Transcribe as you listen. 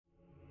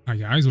Hi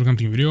guys, welcome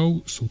to the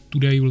video. So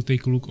today we'll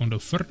take a look on the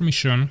third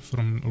mission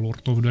from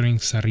Lord of the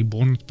Rings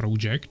Reborned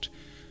project.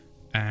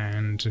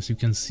 And as you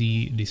can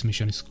see, this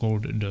mission is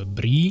called the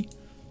Bree.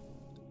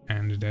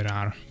 And there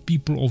are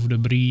people of the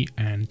Bree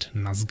and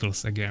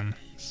Nazgûls again.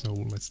 So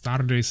let's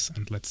start this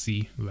and let's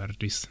see where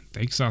this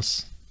takes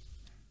us.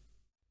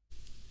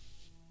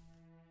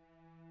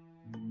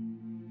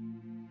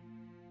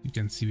 You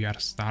can see we are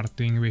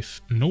starting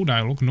with no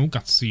dialogue, no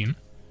cutscene.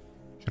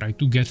 Try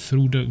to get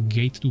through the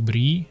gate to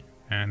Bree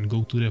and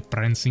go to the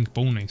prancing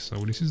pony. So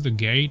this is the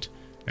gate.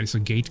 There is a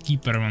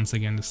gatekeeper once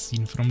again, the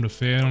scene from the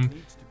film.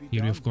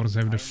 Here we of course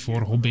have the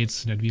 4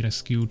 hobbits that we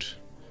rescued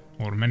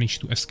or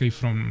managed to escape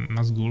from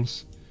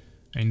Nazgûls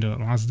in the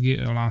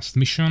last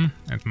mission.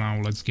 And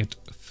now let's get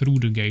through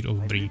the gate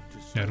of Bree.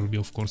 There will be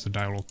of course a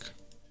dialogue.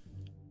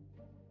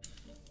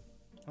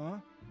 Huh?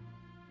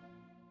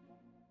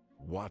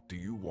 What do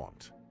you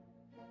want?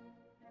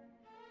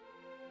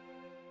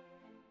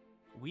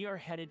 We are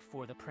headed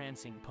for the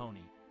prancing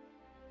pony.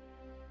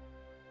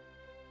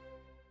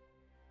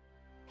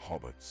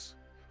 Hobbits.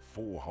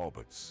 4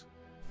 hobbits.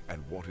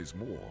 And what is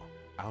more,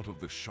 out of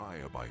the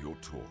Shire by your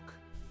talk.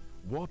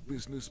 What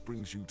business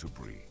brings you to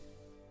Bree?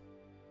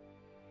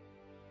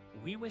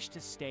 We wish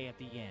to stay at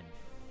the inn.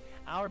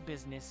 Our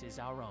business is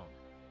our own.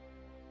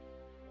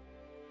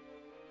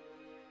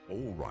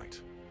 All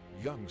right,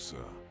 young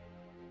sir.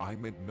 I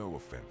meant no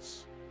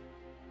offense.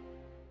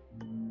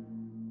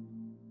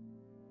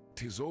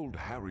 'Tis old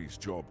Harry's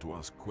job to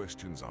ask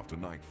questions after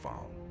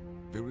nightfall.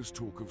 There is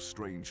talk of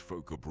strange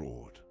folk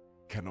abroad.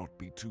 Cannot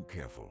be too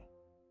careful.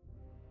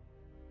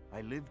 I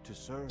live to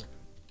serve.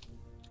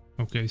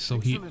 Okay, so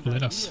he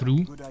led us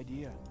through. Good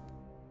idea.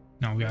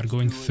 Now we are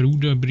going through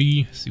the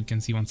Bree, as you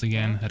can see once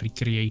again,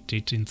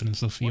 recreated in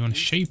terms of even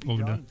shape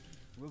of the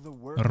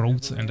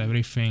roads and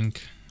everything,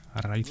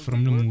 right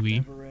from the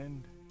movie.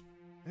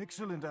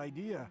 Excellent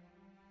idea.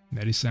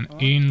 There is an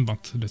inn,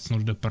 but that's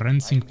not the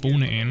prancing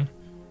pony inn.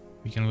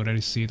 We can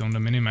already see it on the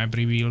minimap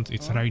revealed,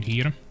 it's right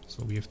here,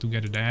 so we have to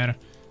get there.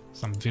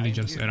 Some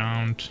villagers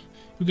around.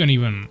 You can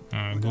even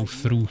go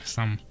through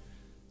some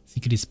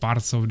secret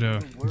parts of the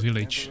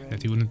village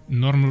that you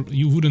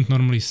wouldn't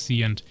normally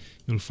see, and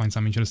you'll find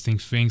some interesting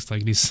things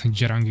like this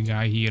Jarang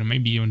guy here,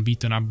 maybe even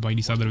beaten up by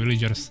these other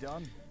villagers,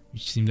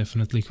 which seem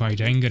definitely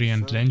quite angry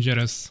and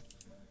dangerous.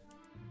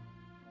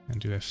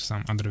 And you have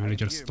some other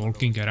villagers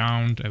stalking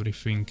around,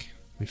 everything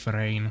with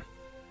rain,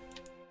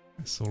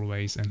 as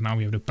always. And now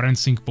we have the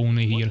prancing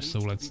pony here, so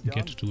let's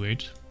get to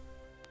it.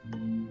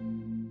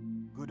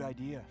 Good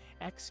idea.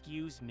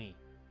 Excuse me.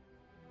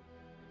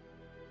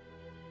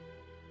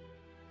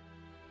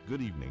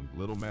 Good evening,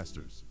 little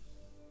masters.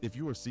 If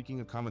you are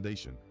seeking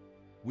accommodation,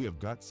 we have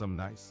got some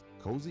nice,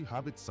 cozy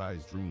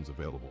hobbit-sized rooms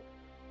available.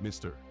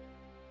 Mr.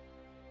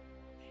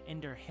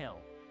 Ender Hill.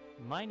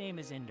 My name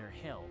is Ender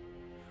Hill.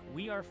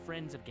 We are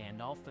friends of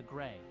Gandalf the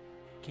Grey.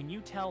 Can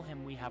you tell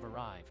him we have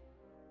arrived?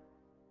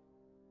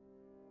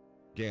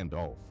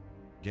 Gandalf.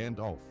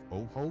 Gandalf,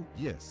 oh ho,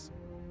 yes.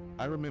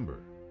 I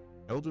remember.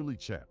 Elderly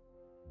chap,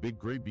 big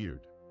gray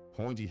beard,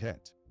 pointy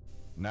hat.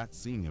 Not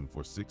seen him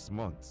for 6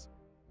 months.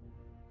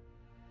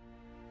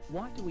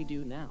 What do we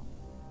do now?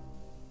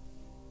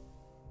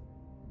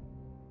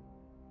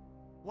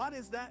 What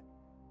is that?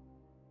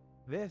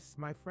 This,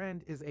 my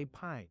friend, is a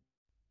pint.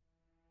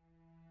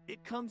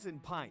 It comes in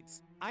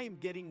pints. I am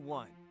getting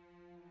 1.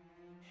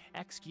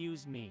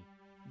 Excuse me.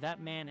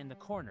 That man in the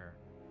corner.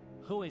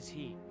 Who is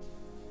he?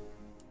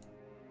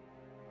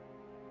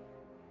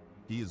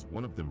 He is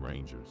one of them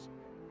rangers.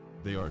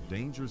 They are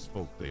dangerous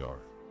folk they are,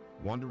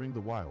 wandering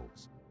the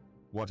wilds.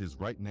 What his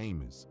right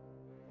name is,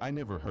 I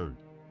never heard.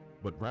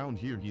 But round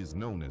here he is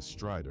known as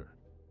Strider.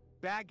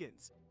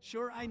 Baggins.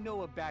 Sure, I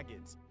know a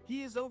Baggins.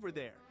 He is over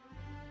there.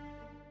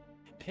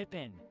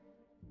 Pippin.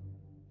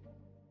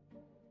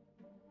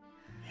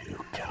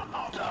 You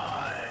cannot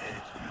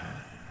hide.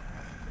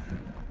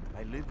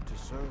 I live to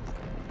serve.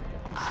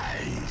 I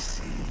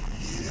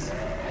see.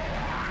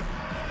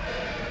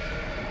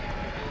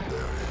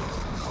 There is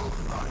no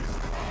life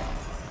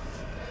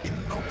in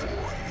the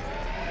void.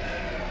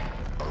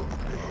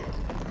 Only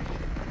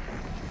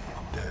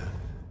death.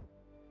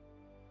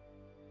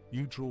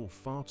 You draw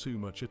far too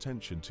much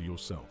attention to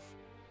yourself,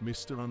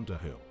 Mr.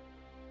 Underhill.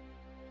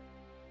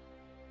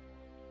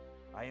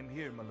 I am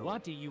here, my lord.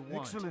 What do you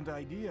want? Excellent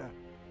idea.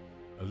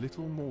 A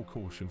little more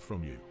caution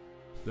from you.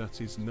 That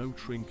is no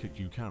trinket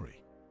you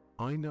carry.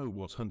 I know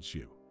what hunts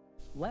you.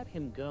 Let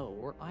him go,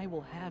 or I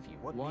will have you.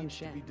 What One needs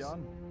to be chance.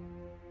 done?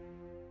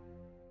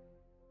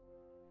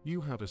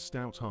 You have a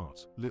stout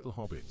heart, little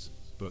hobbit,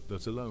 but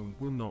that alone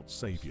will not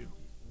save you.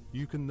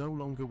 You can no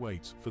longer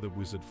wait for the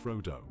wizard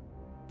Frodo.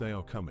 They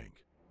are coming.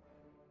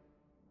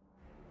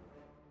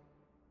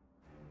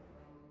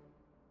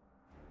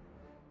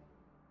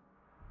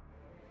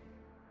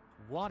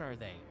 What are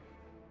they?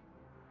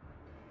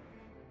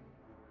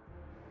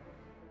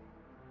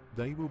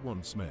 They were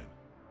once men,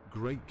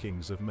 great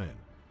kings of men.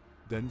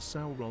 Then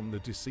Sauron the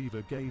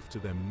Deceiver gave to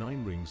them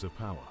 9 rings of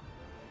power.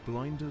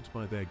 Blinded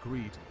by their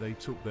greed, they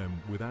took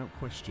them without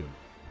question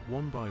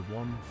one by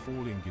one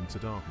falling into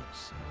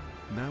darkness.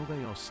 Now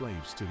they are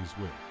slaves to his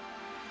will.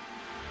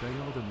 They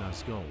are the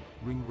Nazgul,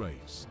 ring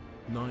wraiths,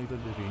 neither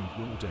living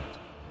nor dead.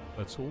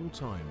 At all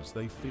times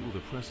they feel the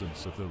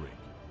presence of the ring,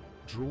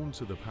 drawn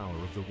to the power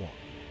of the one.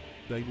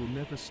 They will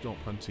never stop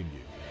hunting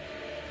you.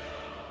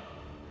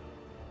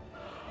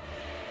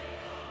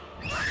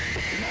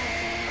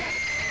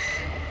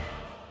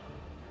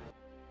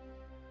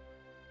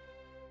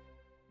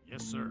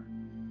 Yes, sir.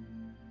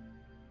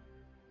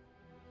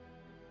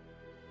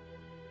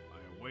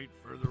 I await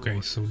further Okay,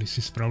 orders. so this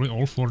is probably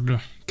all for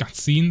the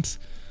cutscenes.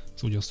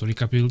 So just to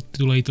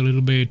recapitulate a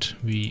little bit,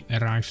 we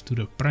arrived to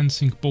the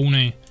Prancing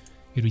Pony.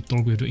 Here we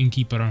talked with the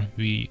innkeeper.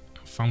 We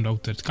found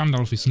out that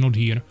Gandalf is not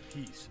here.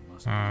 Peace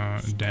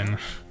must Then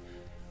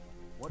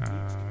What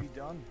needs to be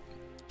done?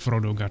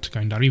 Frodo got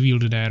kinda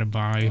revealed there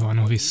by one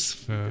of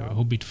his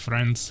hobbit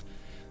friends.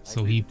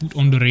 So he put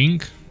on the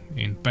ring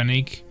in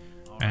panic,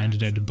 and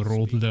that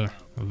brought the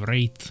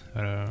wraiths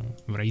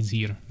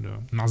here,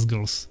 the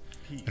Nazguls,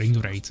 ring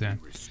wraiths,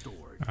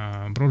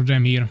 brought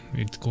them here.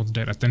 It caught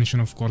their attention,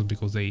 of course,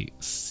 because they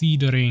see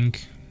the ring,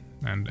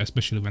 and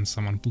especially when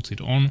someone puts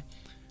it on.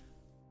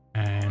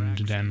 And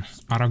then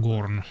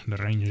Aragorn, the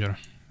ranger,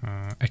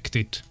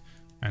 acted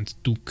and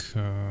took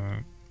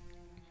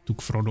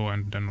Frodo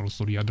and then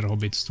also the other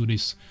hobbits to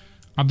this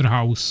other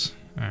house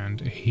and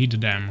hid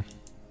them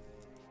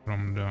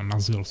from the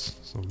Nazguls,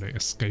 so they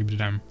escaped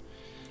them.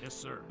 Yes,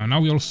 sir.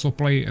 Now we also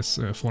play as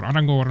for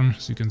Aragorn,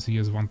 as you can see, he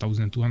has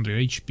 1200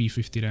 HP,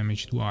 50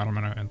 damage, 2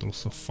 armor, and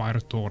also Fire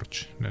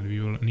Torch that we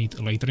will need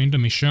later in the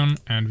mission.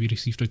 And we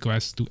received a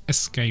quest to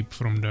escape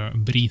from the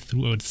Bree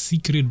through a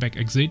secret back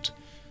exit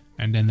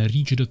and then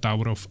reach the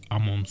Tower of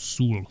Amon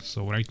Sul.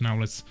 So right now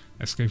let's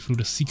escape through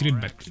the secret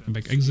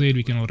back exit.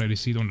 We can already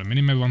see it on the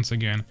minimap once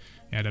again.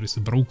 Yeah, there is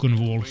a broken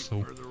wall,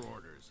 so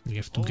we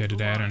have to get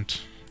there and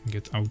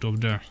get out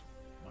of the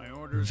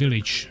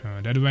village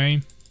that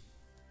way.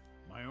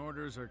 My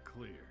orders are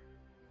clear.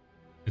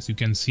 As you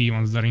can see,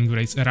 once the ring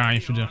wraiths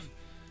arrive, the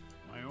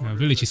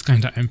village is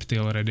kinda empty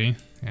already.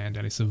 And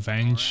there is a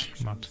bench,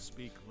 but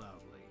Speak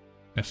loudly.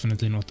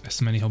 definitely not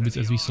as many hobbits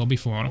as we saw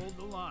before. Hold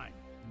the line.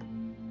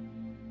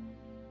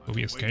 So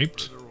we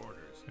escaped.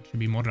 There should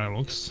be more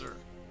dialogues.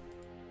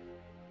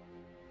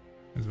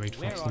 Let's wait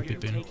for Where are you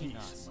Pippin. taking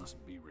us?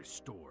 Must be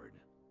restored.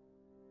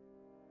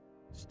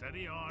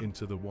 Steady on.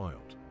 Into the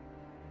wild.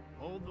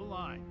 Hold the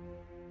line.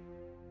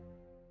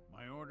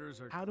 My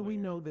orders are How do we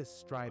clear. know this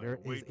Strider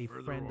is Await a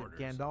further friend of orders.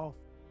 Gandalf?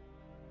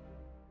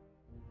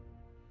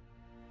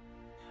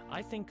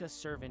 I think a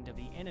servant of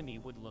the enemy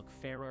would look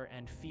fairer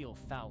and feel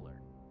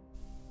fouler.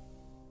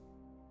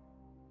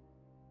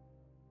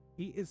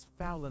 He is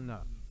foul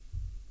enough.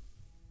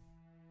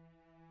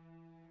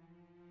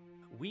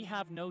 We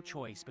have no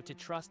choice but to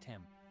trust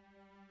him.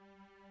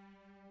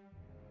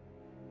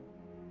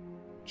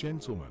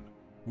 Gentlemen,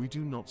 we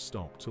do not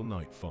stop till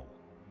nightfall.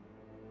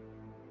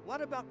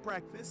 What about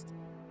breakfast?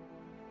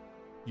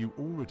 You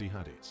already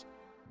had it.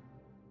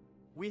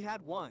 We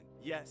had one,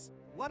 yes.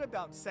 What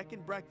about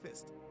second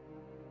breakfast?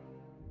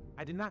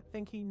 I do not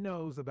think he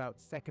knows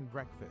about second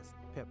breakfast,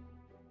 Pip.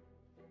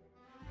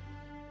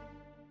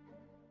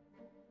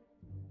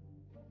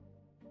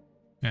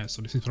 Yeah,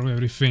 so this is probably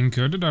everything.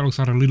 The dialogues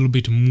are a little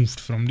bit moved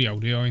from the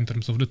audio in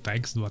terms of the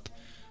text, but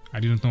I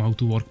didn't know how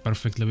to work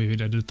perfectly with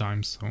it at the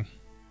time, so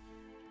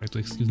try to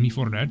excuse me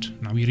for that.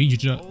 Now we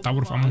reach the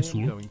Tower of I Amon am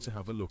Sul. going to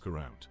have a look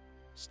around.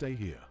 Stay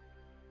here.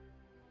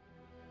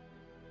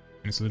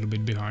 It's a little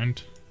bit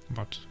behind,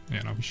 but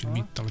yeah, now we should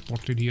be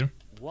teleported here.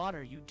 What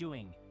are you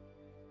doing?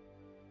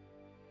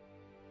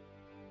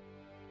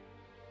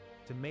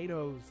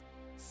 Tomatoes,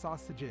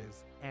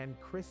 sausages, and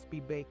crispy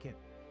bacon.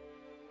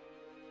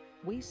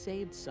 We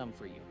saved some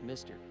for you,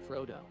 Mr.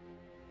 Frodo.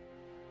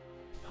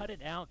 Put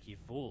it out, you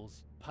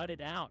fools. Put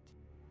it out.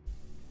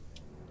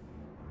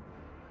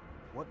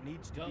 What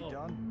needs to be Go.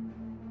 done?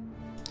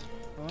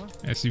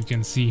 As you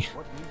can see,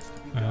 What needs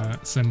to be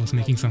done? Sam was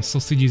making some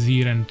sausages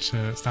here and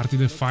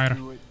started a fire,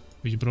 Do it.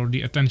 which brought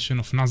the attention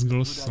of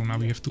Nazguls. So now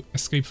we have to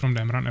escape from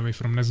them, run away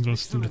from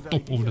Nazguls to the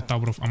top of the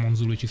Tower of Amon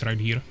Sul, which is right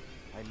here.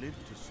 I live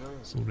to serve.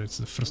 So that's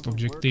the first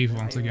objective.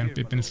 Once again,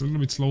 Pippin is a little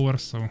bit slower,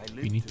 so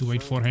we need to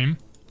wait for him.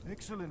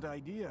 Excellent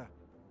idea.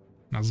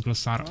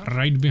 Nazguls are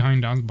right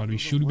behind us, but we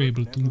should be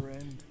able to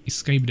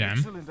escape them.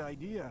 Excellent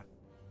idea.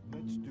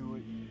 Let's do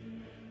it.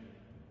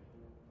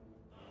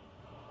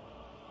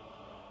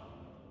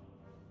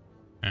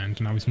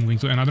 And now it's moving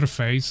to another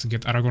phase,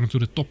 get Aragorn to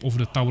the top of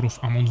the Tower of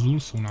Amon Sul.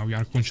 So now we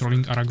are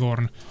controlling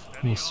Aragorn,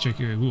 who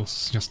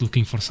was just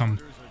looking for some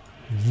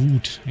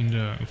wood in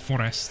the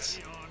forests.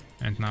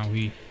 And now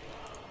he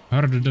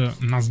heard the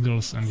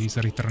Nazguls and he's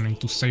returning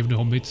to save the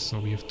hobbits. So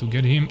we have to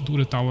get him to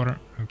the tower,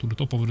 to the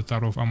top of the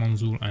Tower of Amon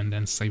Sul, and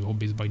then save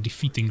hobbits by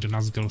defeating the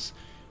Nazguls.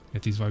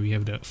 That is why we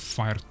have the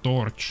Fire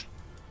Torch.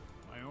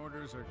 My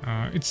orders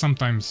are It's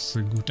sometimes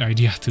a good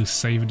idea to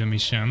save the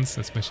missions,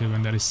 especially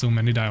when there is so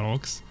many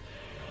dialogues.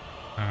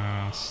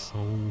 So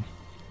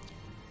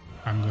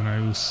I'm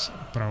gonna use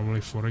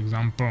probably, for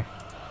example,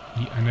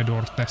 the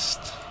Anador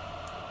test.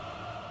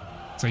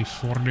 save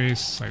for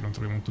this. I don't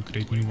really want to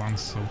create new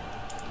ones, so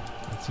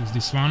let's use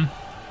this one.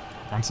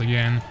 Once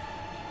again,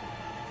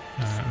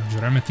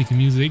 dramatic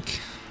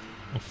music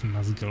of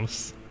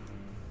Nazgûls.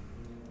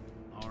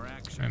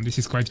 And this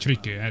is quite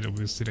tricky, and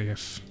obviously they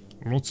have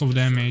lots of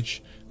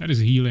damage. That is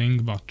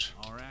healing, but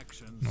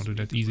not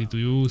that easy to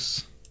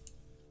use.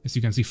 As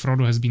you can see,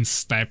 Frodo has been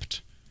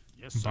stabbed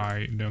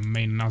by the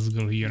main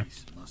Nazgûl here.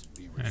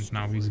 And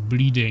now he's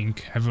bleeding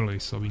heavily,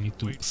 so we need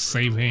to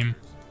save him.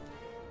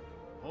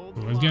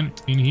 So let's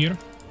get in here.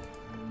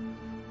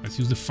 Let's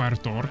use the fire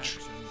torch.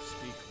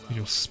 We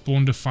just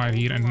spawn the fire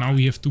here, and now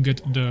we have to get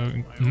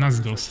the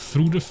Nazgûls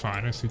through the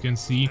fire. As you can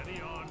see,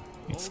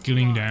 it's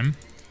killing them.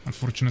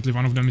 Unfortunately,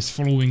 one of them is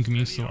following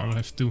me, so I'll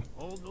have to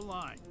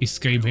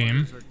escape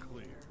him.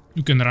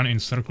 You can run in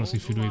circles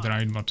if you do it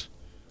right, but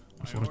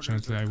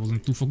unfortunately I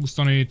wasn't too focused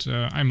on it.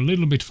 I'm a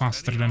little bit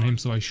faster than him,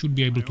 so I should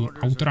be able to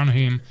outrun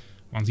him.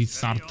 Once he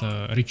starts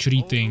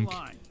retreating,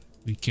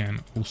 we can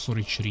also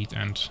retreat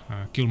and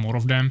kill more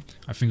of them.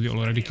 I think we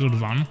already killed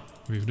one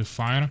with the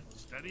fire.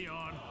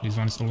 This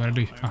one is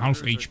already a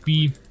half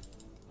HP.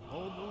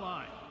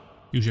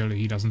 Usually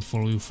he doesn't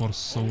follow you for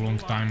so long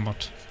time,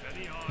 but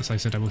as I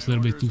said, I was a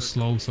little bit too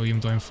slow, so even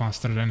though I'm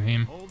faster than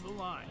him,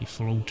 he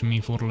followed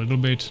me for a little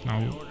bit. Now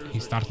he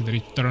started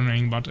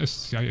returning, but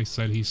as I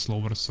said, he's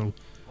slower, so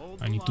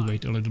I need to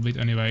wait a little bit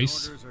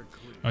anyways.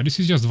 This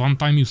is just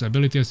one-time use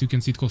ability. As you can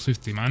see, it costs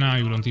 50 mana.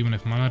 You don't even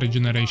have mana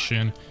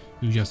regeneration.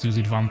 You just use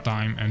it one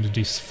time and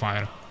this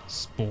fire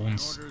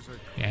spawns.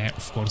 Yeah,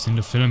 of course, in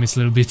the film it's a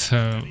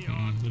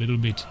little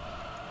bit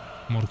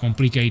more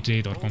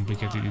complicated, or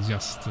complicated is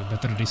just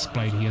better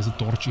displayed. He has a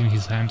torch in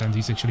his hand and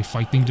he's actually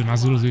fighting the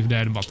Nazgûls with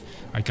that, but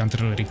I can't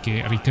really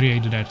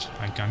recreate that.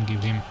 I can't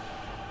give him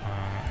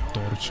a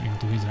torch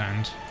into his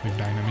hand with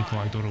dynamic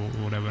light or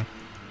whatever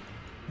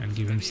and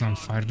give him some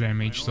fire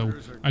damage, so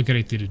I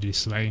created it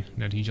this way,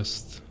 that he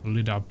just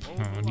lit up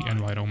the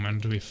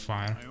environment with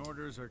fire. My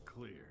orders are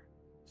clear.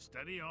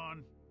 Steady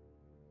on.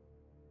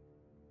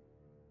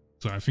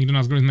 So I think the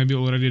Nazgûls maybe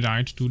already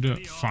died to the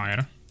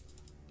fire.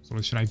 So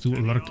let's try to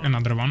lurk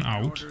another one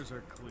out.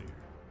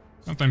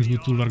 Sometimes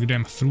good to lurk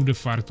them through the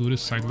fire to the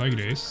side like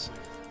this.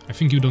 I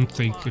think you don't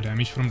take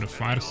damage from the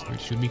fire, so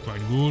it should be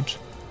quite good.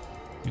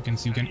 You can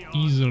see you can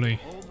easily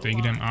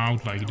take them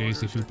out like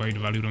this. If you pay the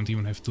value, you don't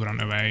even have to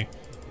run away.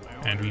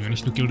 And we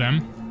managed to kill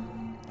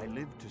them. I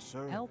live to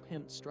serve. Help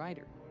him,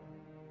 Strider.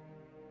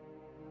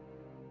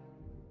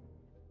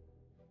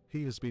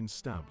 He has been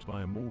stabbed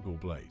by a Morgul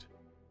blade.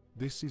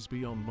 This is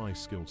beyond my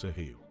skill to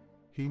heal.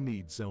 He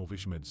needs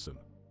elvish medicine.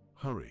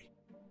 Hurry.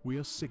 We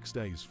are 6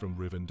 days from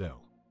Rivendell.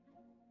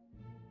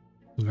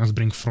 Let's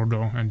bring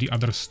Frodo and the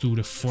others to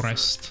the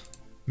forest.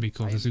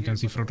 Because as you can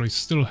see, Frodo is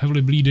still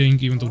heavily bleeding.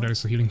 Even though there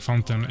is a healing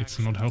fountain, it's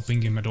not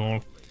helping him at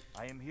all.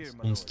 He's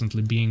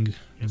constantly being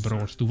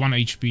brought to 1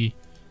 HP.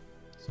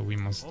 So we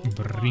must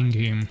bring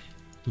him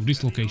to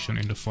this location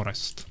in the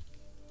forest.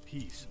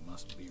 Peace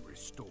must be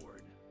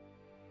restored.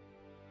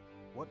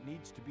 What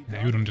needs to be Yeah,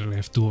 done? you don't really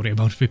have to worry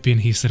about Pippin,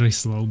 he's really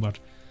slow, but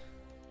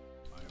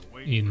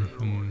in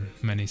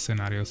many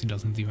scenarios it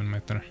doesn't even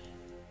matter.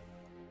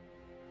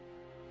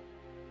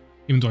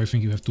 Even though I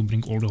think you have to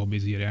bring all the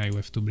hobbits here, yeah, you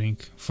have to bring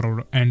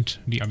Frodo and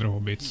the other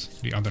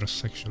hobbits, the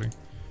others actually,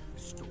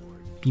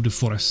 to the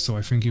forest, so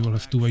I think you will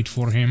have to wait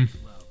for him.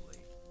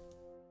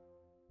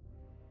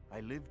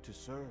 I live to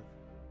serve.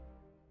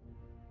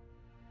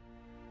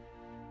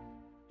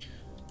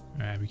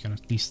 We can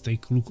at least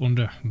take a look on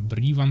the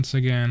Bree once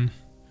again.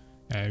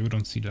 You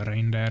don't see the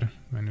rain there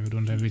when you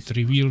don't have it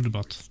revealed,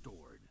 but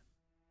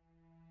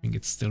I think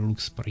it still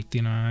looks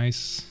pretty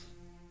nice.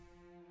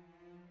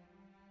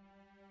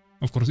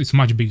 Of course, it's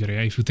much bigger,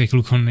 yeah? If you take a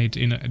look on it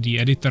in the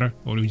editor,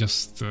 or you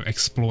just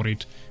explore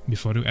it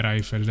before you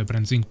arrive at the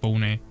Prancing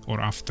Pony, or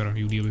after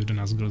you deal with the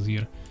Nazgûls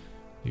here,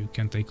 you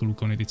can take a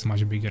look on it, it's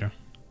much bigger.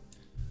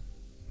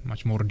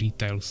 Much more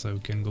details, so you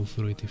can go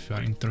through it if you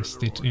are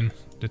interested in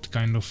that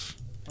kind of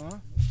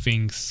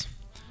things.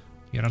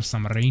 Here are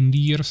some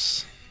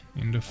reindeers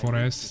in the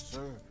forest.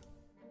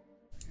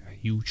 A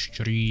huge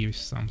tree with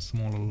some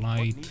small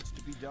light.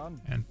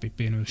 And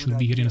Pippin should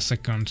be here in a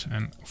second,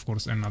 and of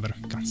course another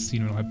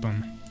cutscene will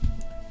happen.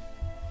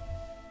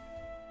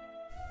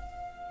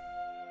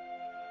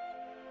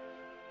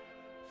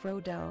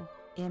 Frodo,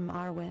 Im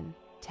Arwen,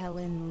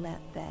 Telin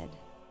Let Ved.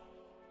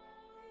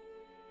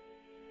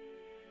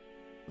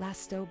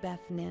 Lasto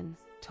Bethnin,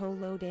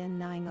 Tolodan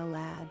Nine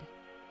Alad.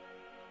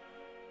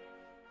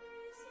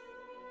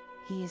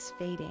 He is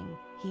fading,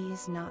 he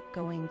is not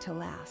going to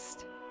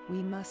last.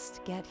 We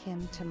must get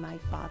him to my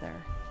father.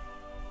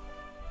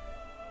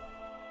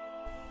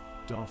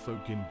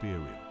 Darthogin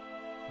Birial.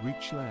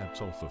 Reach Lad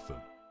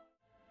Tolfathan.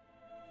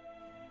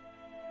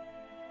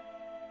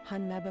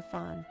 Hun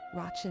Mebafan,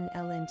 Rachan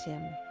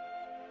Elentim.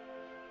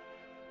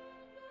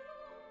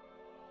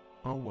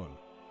 R1.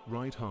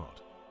 Ride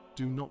hard.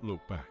 Do not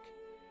look back.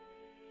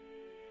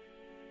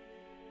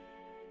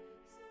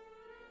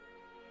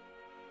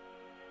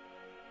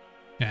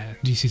 yeah,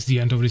 this is the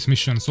end of this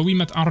mission. So we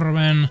met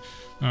Arwen.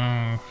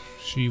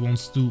 She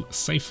wants to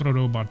save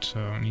Frodo, but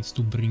needs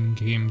to bring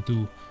him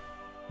to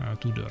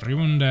the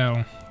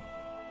Rivendell.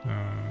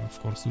 Of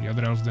course, to the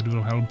other elves that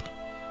will help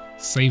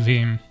save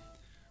him.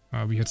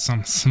 We had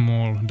some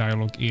small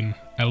dialogue in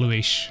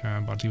Elvish,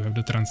 but you have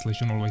the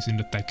translation always in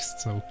the text,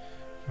 so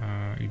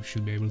you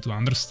should be able to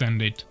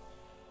understand it.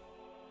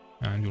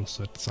 And you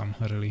also had some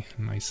really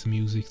nice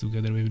music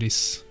together with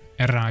this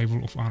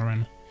arrival of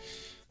Arwen.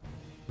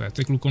 Let's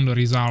take a look on the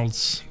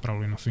results.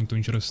 Probably nothing too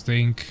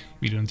interesting.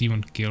 We didn't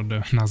even kill the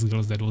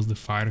Nazgûls, that was the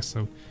fire,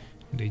 so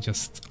they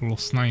just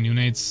lost 9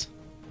 units.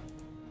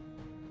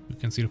 You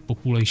can see the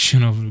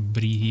population of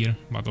Bree here,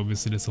 but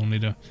obviously that's only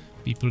the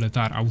people that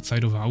are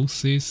outside of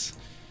houses.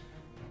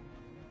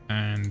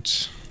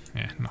 And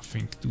yeah,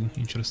 nothing too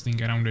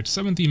interesting around it.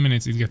 17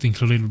 minutes is getting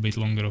a little bit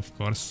longer, of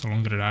course.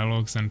 Longer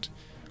dialogues and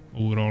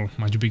overall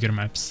much bigger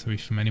maps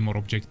with many more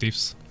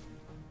objectives.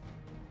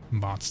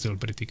 But still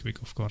pretty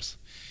quick, of course.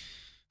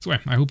 So yeah,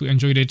 I hope you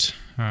enjoyed it.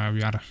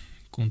 We are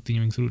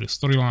continuing through the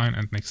storyline,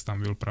 and next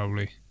time we'll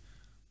probably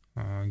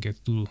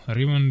get to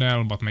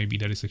Rivendell, but maybe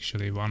there is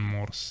actually one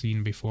more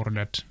scene before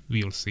that.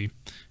 We'll see.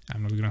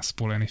 I'm not gonna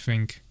spoil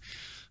anything.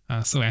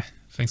 So yeah,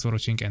 thanks for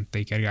watching and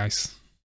take care, guys.